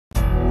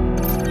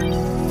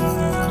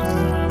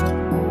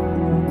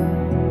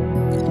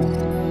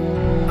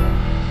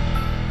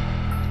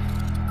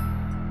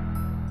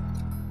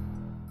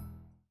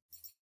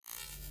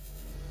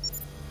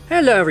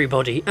Hello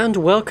everybody and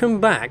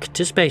welcome back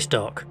to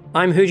Spacedock.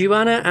 I'm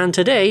Hujuana and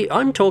today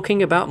I'm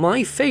talking about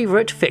my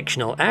favourite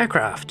fictional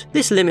aircraft.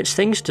 This limits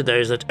things to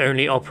those that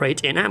only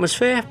operate in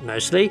atmosphere,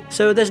 mostly,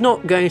 so there's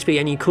not going to be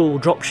any cool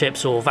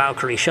dropships or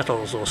Valkyrie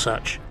shuttles or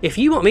such. If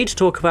you want me to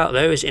talk about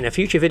those in a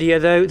future video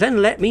though,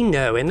 then let me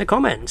know in the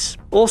comments.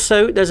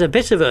 Also, there's a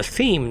bit of a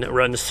theme that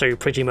runs through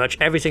pretty much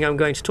everything I'm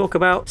going to talk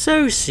about,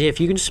 so see if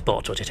you can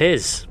spot what it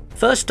is.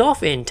 First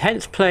off, in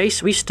 10th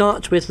place, we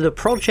start with the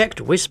Project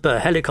Whisper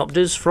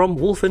helicopters from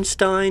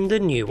Wolfenstein: The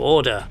New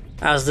Order.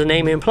 As the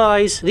name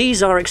implies,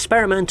 these are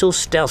experimental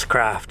stealth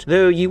craft,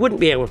 though you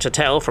wouldn't be able to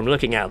tell from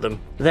looking at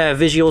them. Their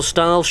visual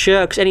style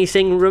shirks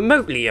anything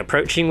remotely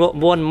approaching what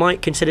one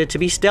might consider to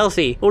be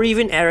stealthy or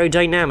even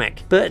aerodynamic,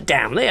 but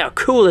damn, they are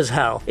cool as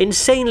hell,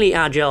 insanely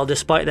agile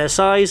despite their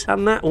size,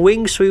 and that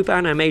wing swoop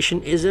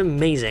animation is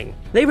amazing.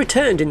 They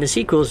returned in the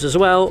sequels as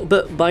well,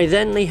 but by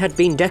then they had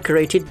been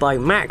decorated by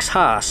Max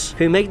Haas,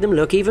 who made them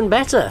look even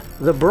better.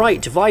 The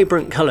bright,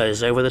 vibrant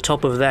colours over the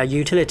top of their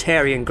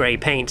utilitarian grey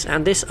paint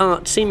and this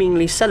art seemingly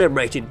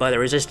celebrated by the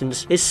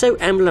Resistance is so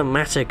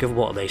emblematic of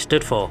what they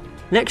stood for.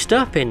 Next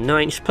up, in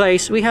 9th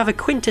place, we have a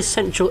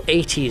quintessential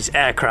 80s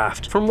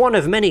aircraft from one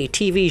of many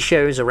TV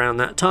shows around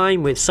that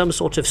time with some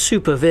sort of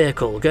super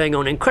vehicle going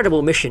on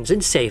incredible missions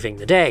and saving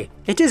the day.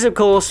 It is of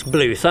course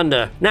Blue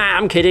Thunder. Nah,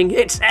 I'm kidding,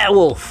 it's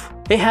Airwolf.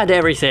 It had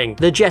everything: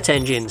 the jet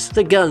engines,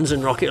 the guns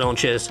and rocket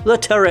launchers, the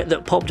turret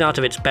that popped out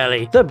of its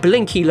belly, the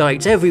blinky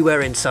lights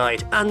everywhere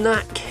inside, and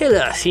that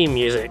killer theme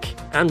music.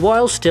 And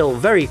while still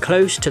very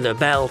close to the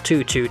Bell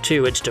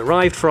 222 it's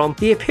derived from,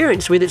 the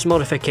appearance with its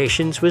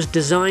modifications was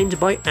designed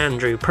by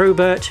Andrew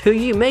Probert, who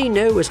you may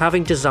know as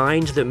having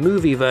designed the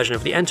movie version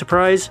of the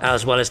Enterprise,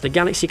 as well as the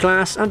Galaxy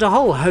class and a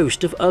whole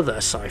host of other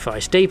sci-fi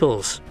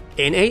staples.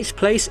 In 8th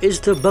place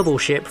is the Bubble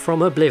Ship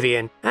from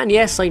Oblivion, and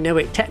yes, I know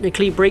it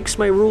technically breaks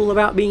my rule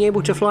about being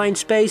able to fly in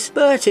space,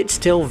 but it's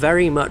still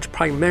very much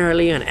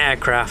primarily an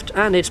aircraft,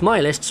 and it's my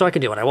list so I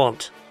can do what I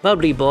want.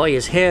 Bubbly Boy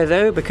is here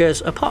though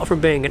because apart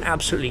from being an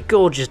absolutely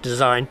gorgeous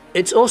design,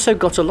 it's also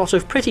got a lot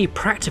of pretty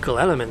practical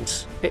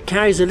elements. It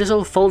carries a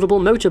little foldable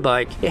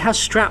motorbike, it has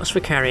straps for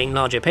carrying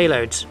larger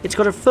payloads, it's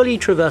got a fully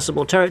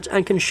traversable turret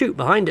and can shoot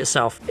behind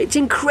itself, it's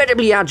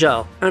incredibly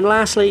agile, and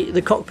lastly,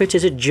 the cockpit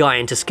is a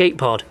giant escape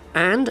pod.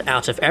 And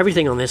out of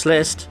everything on this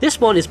list, this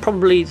one is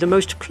probably the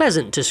most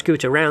pleasant to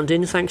scoot around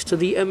in thanks to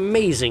the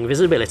amazing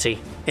visibility.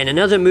 In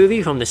another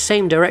movie from the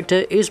same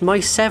director is my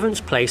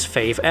 7th place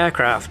fave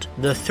aircraft,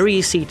 the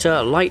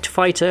 3-seater light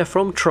fighter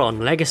from Tron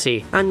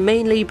Legacy, and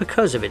mainly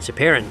because of its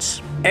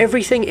appearance.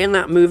 Everything in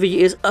that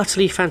movie is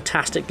utterly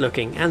fantastic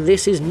looking, and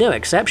this is no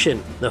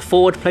exception. The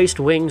forward-placed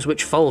wings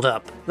which fold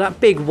up,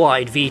 that big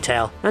wide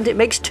V-tail, and it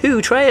makes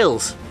 2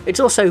 trails! It's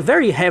also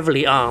very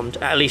heavily armed,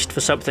 at least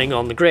for something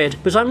on the grid,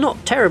 but I'm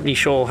not terribly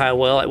sure how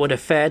well it would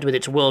have fared with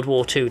its World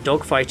War II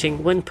dogfighting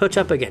when put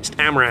up against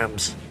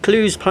AMRAAMs.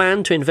 Clue's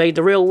plan to invade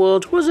the real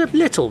world was a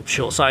little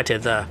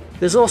short-sighted there.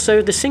 There's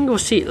also the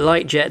single-seat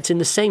light jets in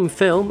the same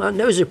film, and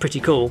those are pretty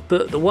cool,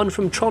 but the one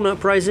from Tron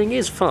Uprising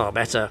is far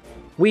better.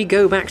 We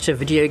go back to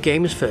video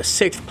games for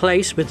 6th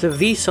place with the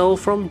VSOL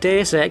from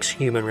Deus Ex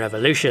Human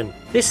Revolution.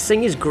 This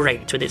thing is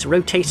great with its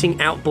rotating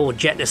outboard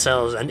jet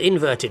nacelles and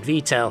inverted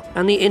V-tail,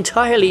 and the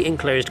entirely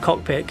enclosed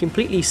cockpit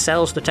completely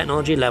sells the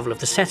technology level of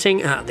the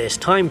setting at this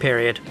time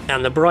period,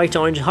 and the bright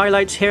orange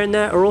highlights here and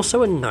there are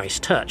also a nice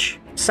touch.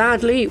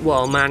 Sadly,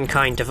 while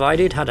Mankind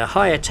Divided had a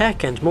higher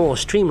tech and more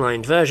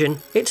streamlined version,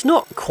 it's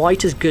not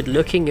quite as good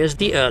looking as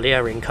the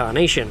earlier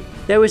incarnation.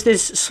 There was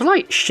this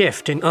slight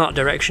shift in art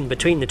direction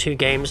between the two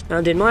games,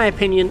 and in my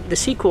opinion, the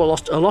sequel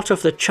lost a lot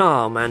of the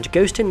charm and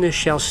Ghost in the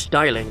Shell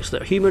stylings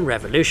that Human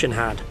Revolution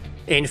had.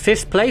 In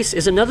 5th place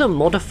is another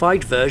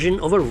modified version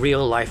of a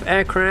real-life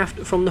aircraft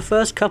from the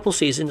first couple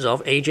seasons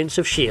of Agents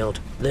of S.H.I.E.L.D.,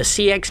 the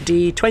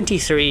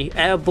CXD-23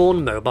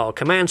 Airborne Mobile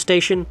Command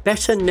Station,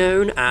 better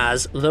known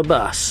as the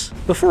Bus.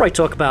 Before I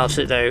talk about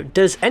it though,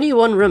 does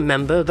anyone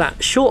remember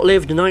that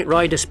short-lived Knight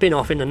Rider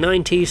spin-off in the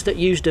 90s that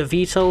used a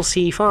VTOL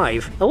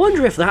C5? I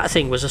wonder if that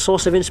thing was a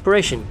source of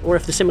inspiration, or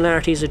if the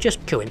similarities are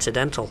just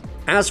coincidental.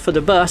 As for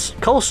the Bus,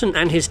 Coulson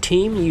and his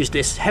team used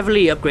this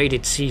heavily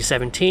upgraded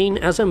C-17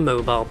 as a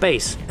mobile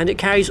base, and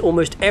it carries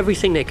almost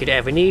everything they could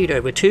ever need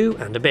over 2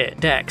 and a bit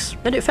decks,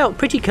 and it felt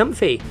pretty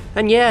comfy.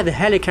 And yeah, the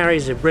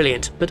helicarriers are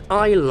brilliant, but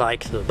I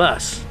like the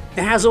Bus.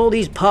 It has all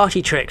these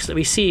party tricks that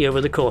we see over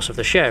the course of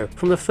the show,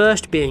 from the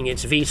first being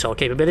its VTOL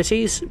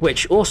capabilities,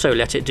 which also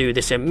let it do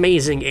this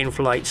amazing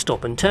in-flight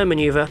stop and turn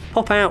maneuver,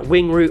 pop out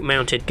wing root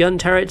mounted gun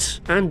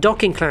turrets, and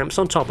docking clamps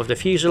on top of the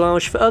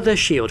fuselage for other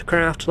S.H.I.E.L.D.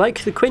 craft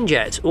like the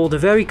Quinjet or the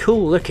very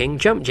cool looking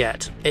Jump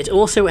Jet. It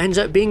also ends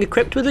up being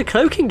equipped with a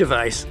cloaking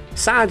device.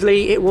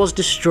 Sadly, it was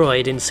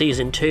destroyed in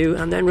Season 2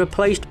 and then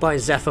replaced by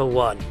Zephyr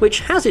 1,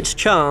 which has its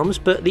charms,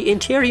 but the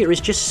interior is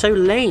just so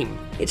lame.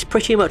 It's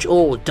pretty much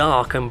all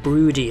dark and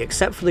broody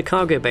except for the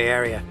cargo bay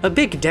area, a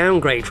big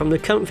downgrade from the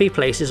comfy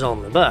places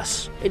on the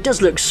bus. It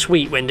does look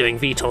sweet when doing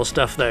VTOL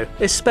stuff though,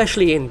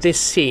 especially in this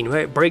scene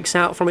where it breaks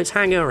out from its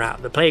hangar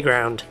at the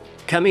playground.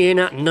 Coming in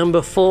at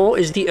number 4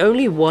 is the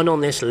only one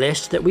on this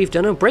list that we've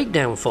done a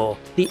breakdown for,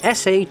 the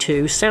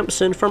SA2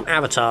 Samson from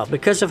Avatar,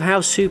 because of how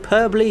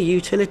superbly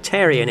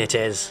utilitarian it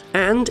is.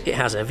 And it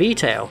has a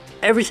V-tail.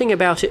 Everything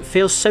about it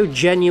feels so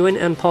genuine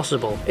and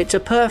possible. It's a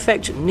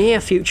perfect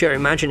near-future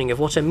imagining of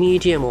what a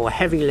medium or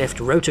heavy-lift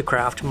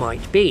rotorcraft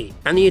might be,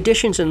 and the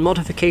additions and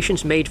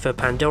modifications made for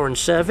Pandoran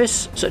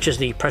service, such as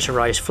the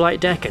pressurized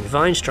flight deck and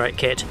Vine Strike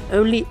kit,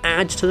 only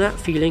add to that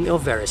feeling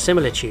of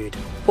verisimilitude.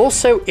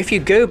 Also, if you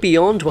go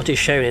beyond what is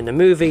shown in the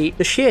movie,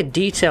 the sheer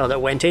detail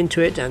that went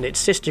into it and its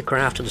sister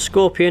craft, the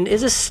Scorpion,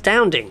 is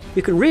astounding.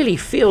 You can really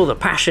feel the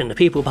passion the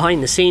people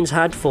behind the scenes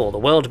had for the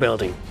world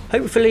building.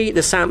 Hopefully,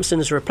 the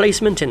Samson's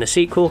replacement in the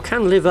sequel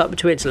can live up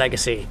to its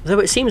legacy, though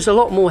it seems a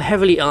lot more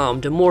heavily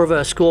armed and more of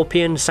a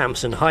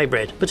Scorpion-Samson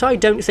hybrid, but I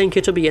don't think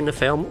it'll be in the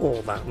film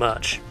all that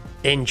much.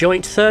 In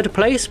joint third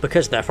place,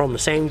 because they're from the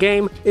same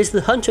game, is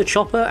the Hunter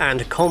Chopper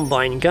and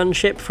Combine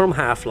gunship from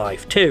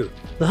Half-Life 2.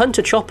 The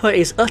Hunter Chopper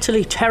is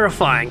utterly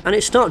terrifying, and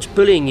it starts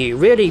bullying you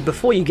really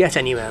before you get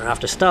anywhere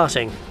after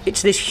starting.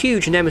 It's this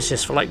huge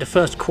nemesis for like the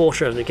first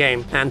quarter of the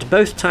game, and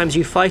both times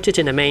you fight it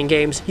in the main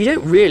games, you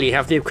don't really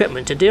have the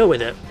equipment to deal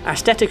with it.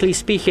 Aesthetically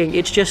speaking,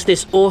 it's just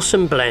this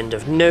awesome blend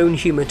of known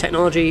human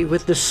technology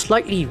with the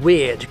slightly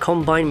weird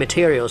Combine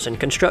materials and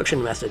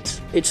construction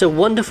methods. It's a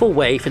wonderful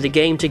way for the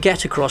game to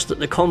get across that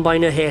the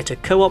Combine are here to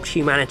co-opt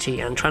humanity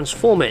and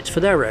transform it for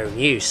their own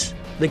use.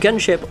 The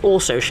gunship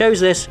also shows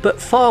this, but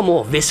far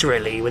more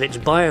viscerally with its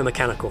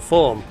biomechanical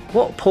form.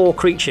 What poor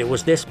creature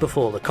was this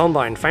before the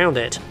Combine found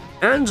it?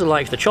 And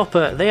like the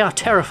Chopper, they are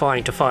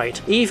terrifying to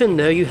fight, even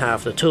though you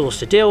have the tools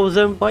to deal with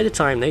them by the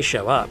time they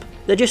show up.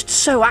 They're just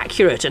so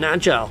accurate and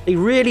agile. They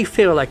really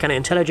feel like an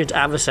intelligent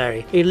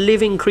adversary, a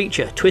living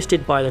creature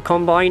twisted by the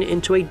Combine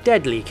into a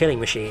deadly killing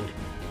machine.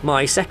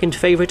 My second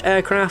favourite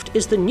aircraft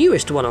is the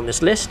newest one on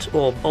this list,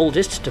 or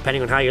oldest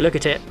depending on how you look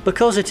at it,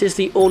 because it is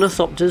the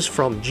Ornithopters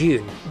from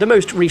Dune, the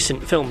most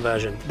recent film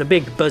version, the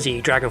big buzzy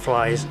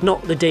dragonflies,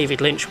 not the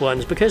David Lynch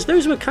ones because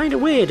those were kinda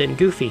weird and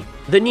goofy.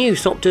 The new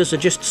Thopters are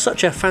just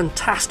such a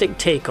fantastic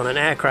take on an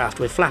aircraft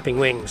with flapping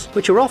wings,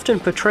 which are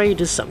often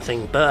portrayed as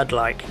something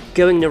bird-like.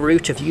 Going the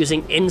route of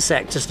using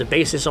insects as the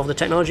basis of the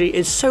technology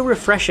is so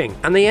refreshing,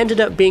 and they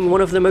ended up being one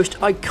of the most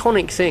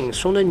iconic things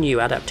from the new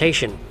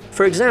adaptation.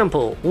 For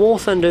example, War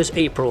Thunder's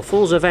April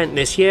Fool's event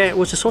this year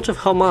was a sort of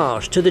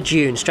homage to the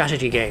Dune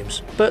strategy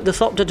games, but the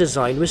Thopter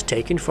design was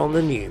taken from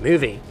the new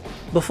movie.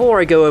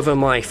 Before I go over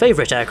my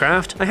favourite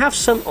aircraft, I have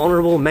some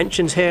honourable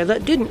mentions here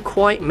that didn't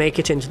quite make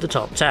it into the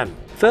top 10.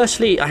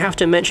 Firstly, I have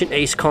to mention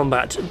Ace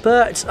Combat,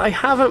 but I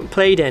haven't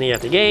played any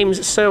of the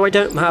games, so I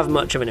don't have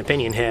much of an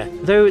opinion here,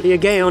 though the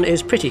Aegeon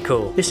is pretty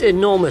cool, this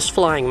enormous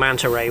flying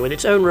manta ray with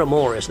its own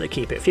remoras that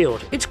keep it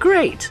fueled. It's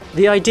great!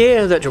 The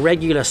idea that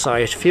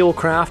regular-sized fuel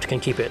craft can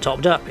keep it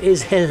topped up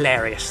is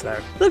hilarious though.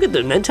 Look at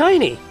them, they're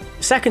tiny!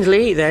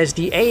 Secondly, there's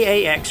the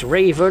AAX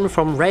Raven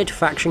from Red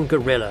Faction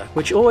Guerrilla,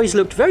 which always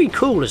looked very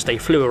cool as they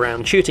flew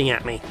around shooting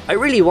at me. I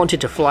really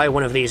wanted to fly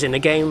one of these in the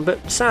game,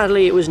 but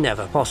sadly it was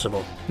never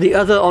possible. The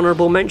other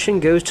honourable mention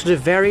goes to the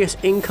various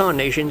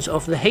incarnations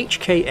of the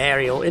HK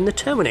Aerial in the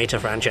Terminator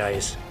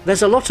franchise.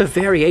 There's a lot of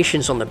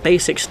variations on the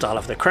basic style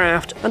of the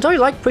craft, and I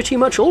like pretty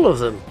much all of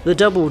them. The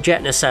double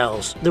jet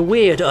nacelles, the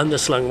weird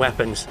underslung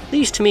weapons,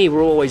 these to me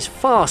were always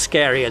far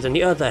scarier than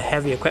the other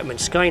heavy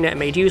equipment Skynet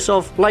made use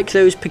of, like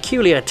those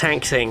peculiar tank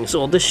things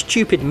or the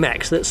stupid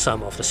mechs that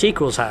some of the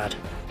sequels had.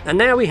 And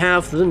now we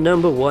have the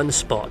number 1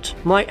 spot,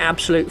 my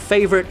absolute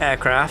favourite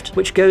aircraft,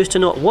 which goes to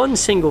not one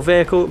single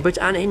vehicle but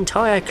an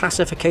entire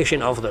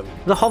classification of them,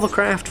 the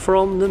hovercraft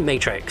from The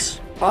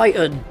Matrix. I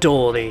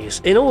adore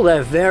these, in all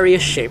their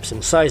various shapes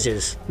and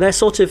sizes. Their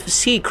sort of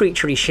sea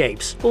creaturey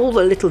shapes, all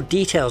the little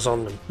details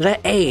on them, their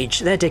age,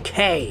 their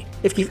decay.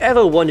 If you've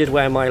ever wondered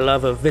where my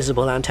love of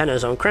visible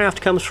antennas on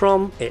craft comes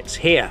from, it's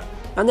here.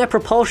 And their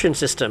propulsion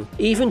system.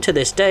 Even to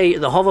this day,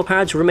 the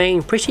hoverpads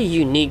remain pretty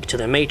unique to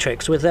the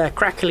Matrix with their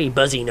crackly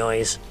buzzy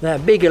noise, their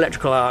big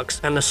electrical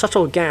arcs, and the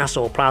subtle gas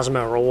or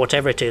plasma or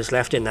whatever it is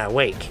left in their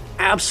wake.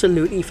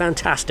 Absolutely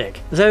fantastic,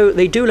 though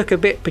they do look a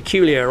bit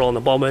peculiar on the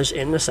bombers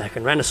in the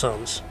Second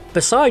Renaissance.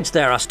 Besides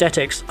their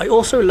aesthetics, I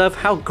also love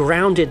how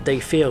grounded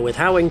they feel with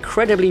how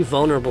incredibly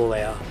vulnerable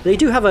they are. They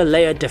do have a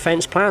layered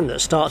defense plan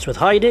that starts with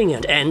hiding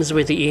and ends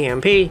with the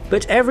EMP,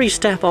 but every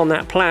step on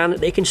that plan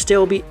they can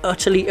still be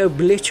utterly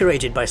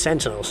obliterated by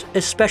Sentinels,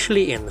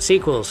 especially in the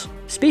sequels.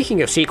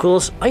 Speaking of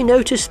sequels, I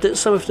noticed that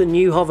some of the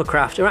new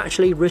hovercraft are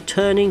actually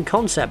returning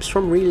concepts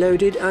from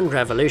Reloaded and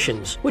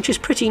Revolutions, which is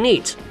pretty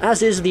neat,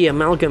 as is the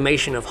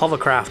amalgamation of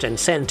hovercraft and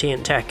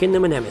sentient tech in the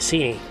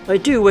Mnemosyne. I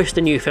do wish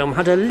the new film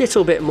had a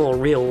little bit more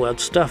real-world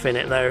stuff in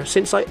it though,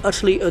 since I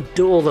utterly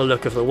adore the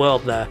look of the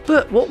world there,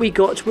 but what we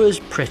got was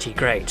pretty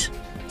great.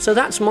 So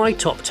that's my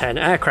top 10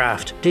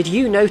 aircraft. Did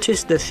you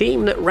notice the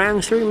theme that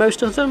ran through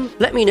most of them?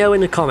 Let me know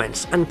in the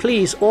comments, and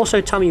please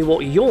also tell me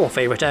what your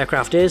favourite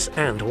aircraft is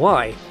and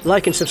why.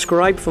 Like and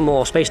subscribe for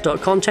more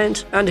Spacedock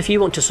content, and if you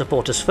want to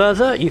support us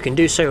further, you can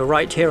do so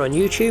right here on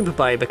YouTube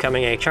by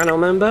becoming a channel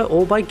member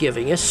or by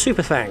giving us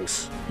super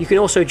thanks. You can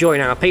also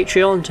join our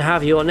Patreon to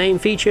have your name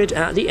featured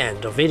at the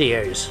end of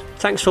videos.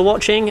 Thanks for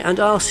watching, and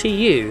I'll see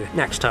you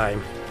next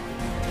time.